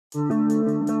Hi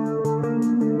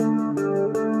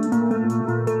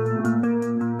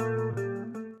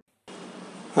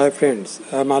friends,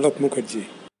 I am Alok Mukherjee.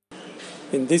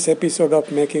 In this episode of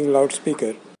Making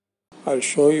Loudspeaker, I'll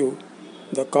show you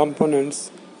the components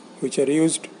which are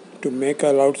used to make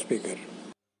a loudspeaker.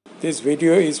 This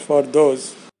video is for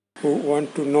those who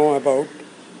want to know about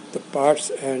the parts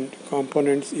and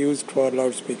components used for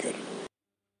loudspeaker.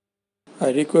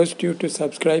 I request you to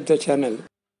subscribe the channel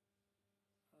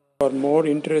for more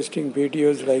interesting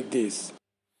videos like this.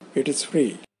 It is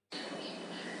free.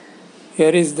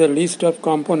 Here is the list of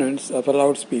components of a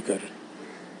loudspeaker.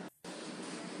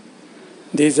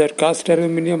 These are cast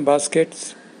aluminum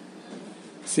baskets,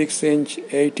 6 inch,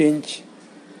 8 inch.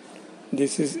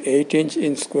 This is 8 inch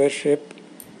in square shape.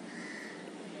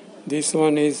 This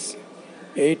one is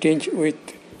 8 inch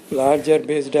with larger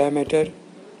base diameter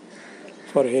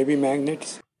for heavy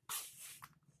magnets.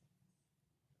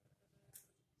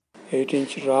 8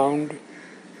 inch round.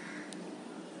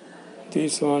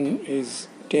 This one is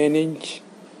 10 inch.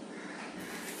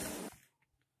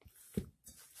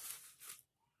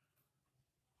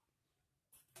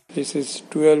 This is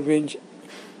 12 inch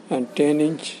and 10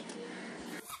 inch.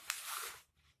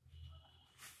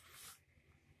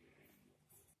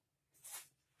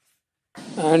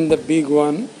 And the big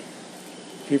one,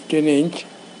 15 inch,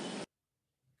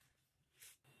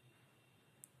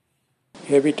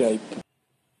 heavy type.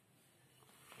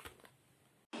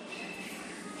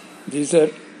 These are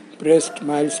pressed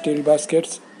mild steel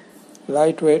baskets,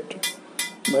 lightweight,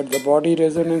 but the body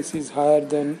resonance is higher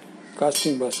than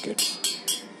casting baskets.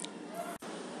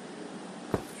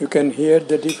 You can hear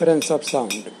the difference of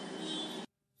sound.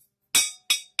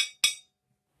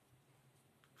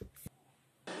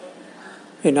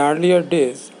 In earlier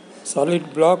days,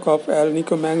 solid block of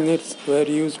alnico magnets were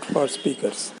used for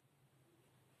speakers.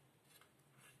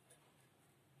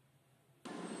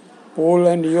 Pole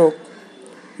and yoke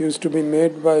used to be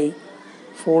made by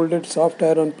folded soft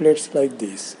iron plates like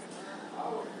these.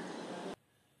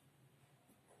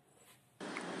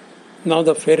 Now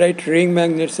the ferrite ring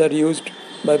magnets are used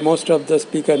by most of the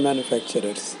speaker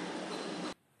manufacturers.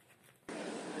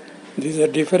 These are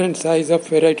different size of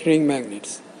ferrite ring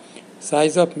magnets.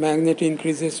 Size of magnet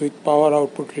increases with power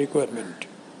output requirement.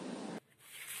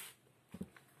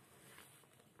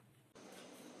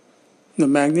 The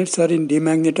magnets are in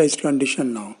demagnetized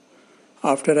condition now.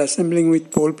 After assembling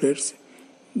with pole plates,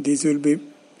 these will be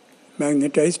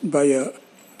magnetized by a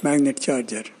magnet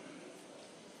charger.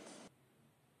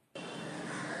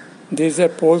 These are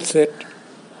pole set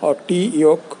or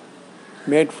T-yoke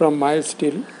made from mild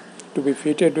steel to be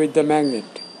fitted with the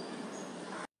magnet.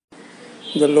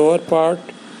 The lower part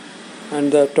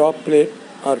and the top plate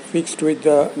are fixed with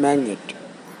the magnet.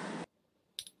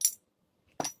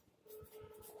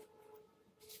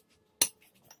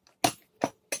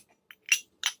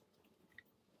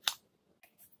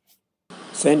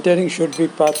 Centering should be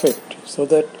perfect so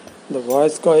that the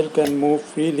voice coil can move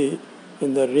freely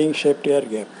in the ring-shaped air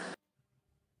gap.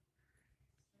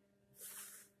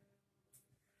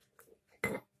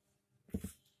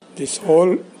 This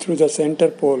hole through the center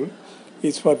pole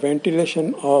is for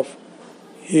ventilation of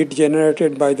heat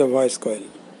generated by the voice coil.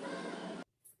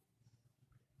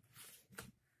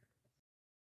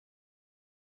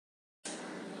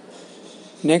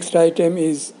 Next item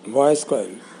is voice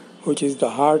coil, which is the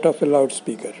heart of a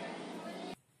loudspeaker.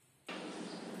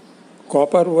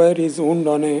 Copper wire is wound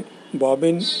on a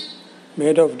bobbin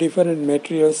made of different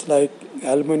materials like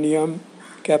aluminum,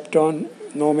 Kapton,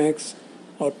 Nomex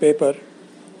or paper,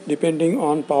 depending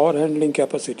on power handling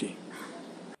capacity.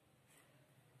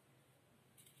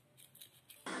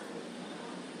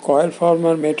 Coil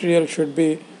former material should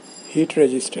be heat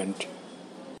resistant.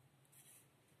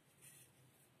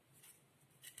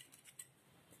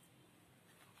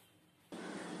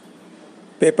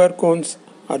 Paper cones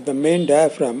are the main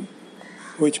diaphragm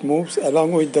which moves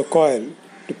along with the coil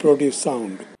to produce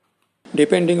sound.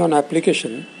 Depending on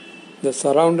application, the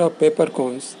surround of paper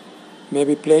cones may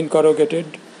be plain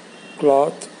corrugated,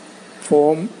 cloth,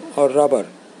 foam or rubber.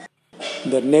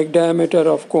 The neck diameter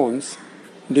of cones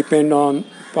depend on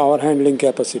power handling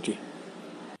capacity.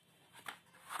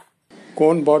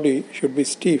 Cone body should be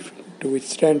stiff to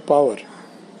withstand power.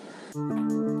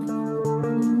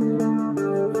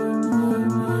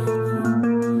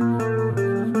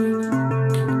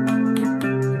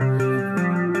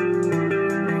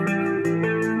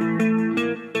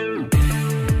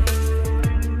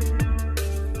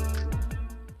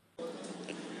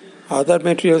 Other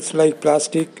materials like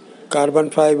plastic, carbon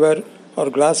fiber or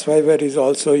glass fiber is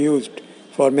also used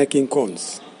for making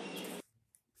cones.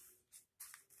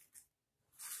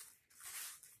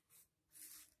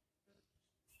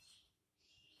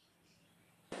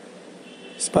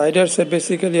 Spiders are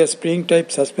basically a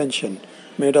spring-type suspension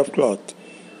made of cloth,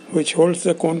 which holds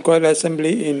the cone coil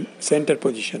assembly in center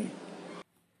position.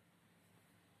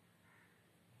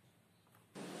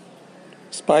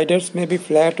 Spiders may be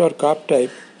flat or cup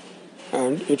type,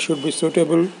 and it should be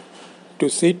suitable to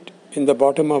sit in the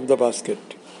bottom of the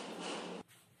basket.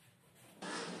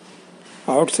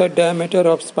 Outside diameter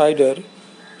of spider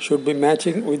should be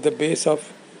matching with the base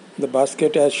of the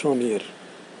basket as shown here.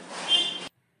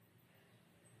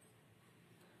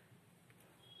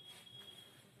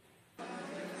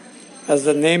 As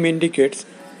the name indicates,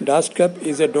 dust cup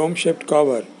is a dome-shaped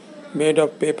cover made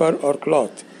of paper or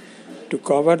cloth to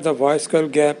cover the voice coil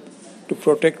gap to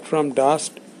protect from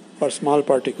dust or small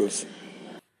particles.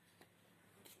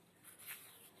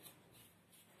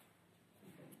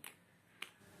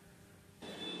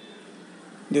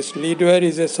 This lead wire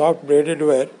is a soft braided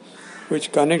wire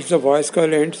which connects the voice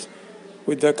coil ends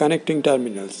with the connecting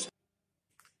terminals.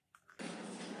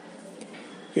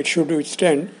 It should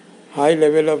withstand high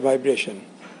level of vibration.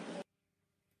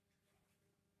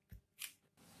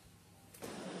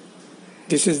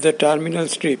 This is the terminal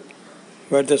strip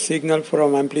where the signal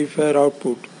from amplifier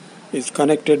output is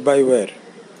connected by wire.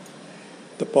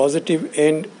 The positive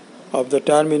end of the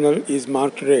terminal is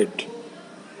marked red.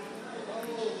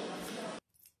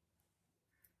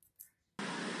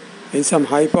 In some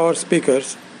high power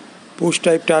speakers, push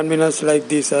type terminals like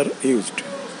these are used.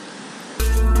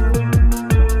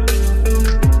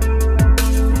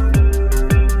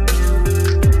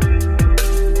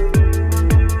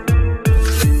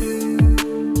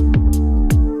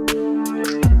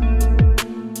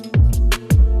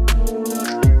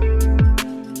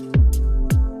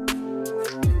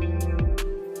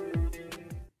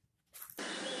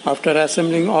 After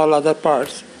assembling all other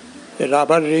parts, a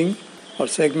rubber ring or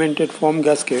segmented foam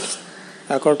gaskets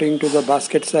according to the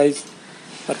basket size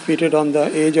are fitted on the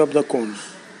edge of the cone.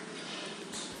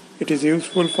 It is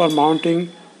useful for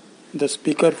mounting the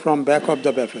speaker from back of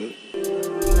the baffle.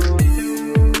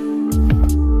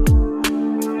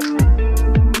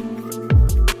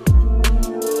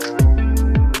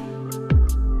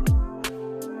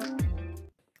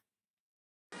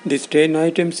 These 10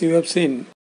 items you have seen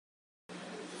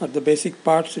are the basic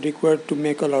parts required to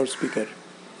make a loudspeaker.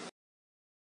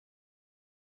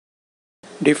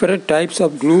 Different types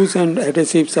of glues and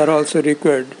adhesives are also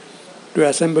required to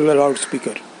assemble a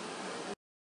loudspeaker.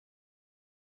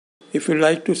 If you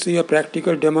like to see a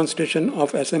practical demonstration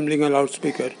of assembling a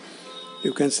loudspeaker,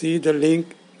 you can see the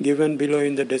link given below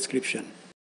in the description.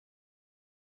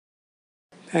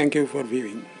 Thank you for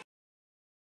viewing.